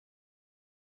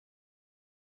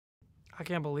I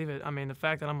can't believe it. I mean, the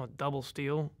fact that I'm a double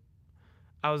steal,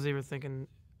 I was even thinking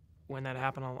when that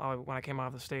happened, when I came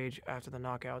off the stage after the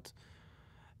knockouts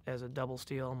as a double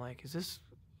steal, I'm like, is this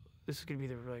could be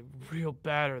the like real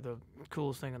bad or the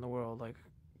coolest thing in the world? Like,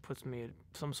 puts me at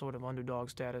some sort of underdog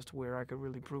status to where I could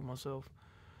really prove myself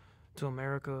to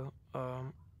America.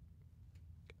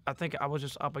 I think I was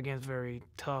just up against very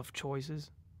tough choices.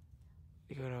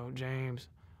 You know, James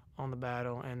on the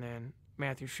battle, and then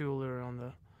Matthew Schuler on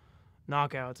the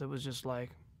knockouts. It was just like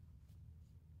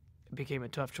it became a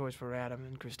tough choice for Adam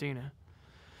and Christina.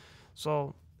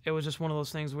 So it was just one of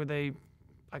those things where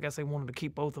I guess they wanted to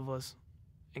keep both of us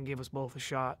and give us both a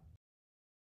shot.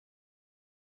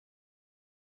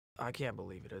 I can't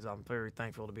believe it. I'm very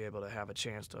thankful to be able to have a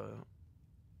chance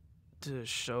to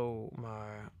show my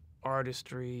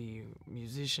artistry,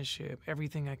 musicianship,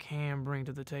 everything I can bring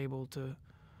to the table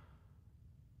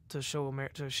to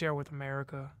share with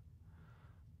America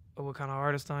what kind of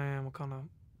artist I am, what kind of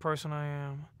person I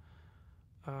am,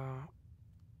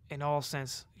 in all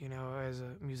sense, you know, as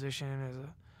a musician, as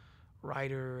a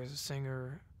writer, as a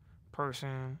singer,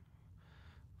 person,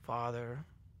 father,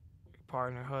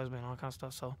 partner, husband, all kind of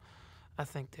stuff. So I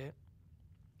think that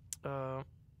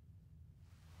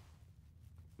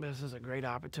this is a great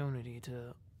opportunity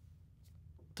to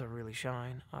really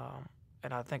shine.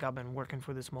 And I think I've been working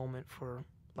for this moment for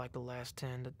like the last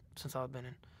since I've been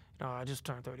in, you know, I just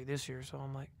turned 30 this year, so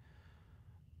I'm like,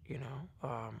 you know,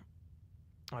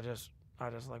 I just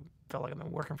like felt like I've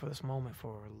been working for this moment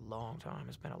for a long time.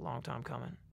 It's been a long time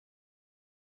coming.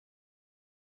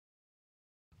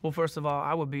 Well, first of all,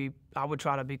 I would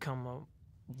try to become a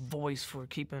voice for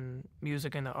keeping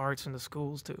music and the arts in the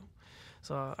schools too.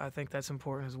 So I think that's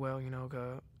important as well, you know,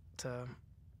 to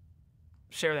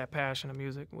share that passion of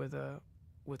music with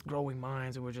growing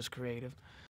minds who are just creative.